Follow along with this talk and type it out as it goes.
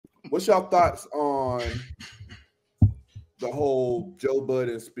What's your thoughts on the whole Joe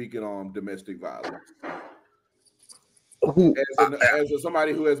Budden speaking on domestic violence? As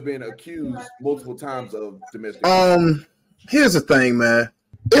somebody who has been accused multiple times of domestic violence. Here's the thing, man.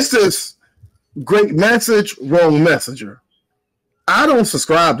 It's this great message, wrong messenger. I don't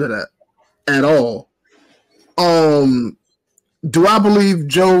subscribe to that at all. Do I believe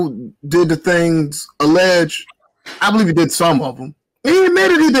Joe did the things alleged? I believe he did some of them. He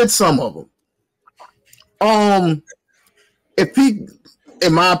admitted he did some of them. If he,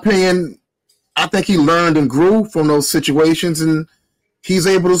 in my opinion, I think he learned and grew from those situations, and he's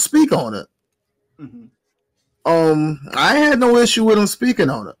able to speak on it. Mm-hmm. I had no issue with him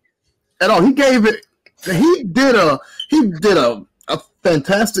speaking on it at all. He gave it. He did a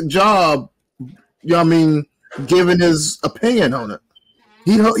fantastic job. You know what I mean? Giving his opinion on it.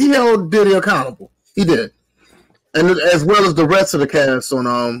 He held Diddy accountable. He did, and as well as the rest of the cast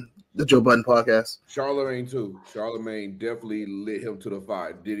on the Joe Budden podcast. Charlamagne too. Charlamagne definitely lit him to the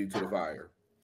fire. Diddy to the fire.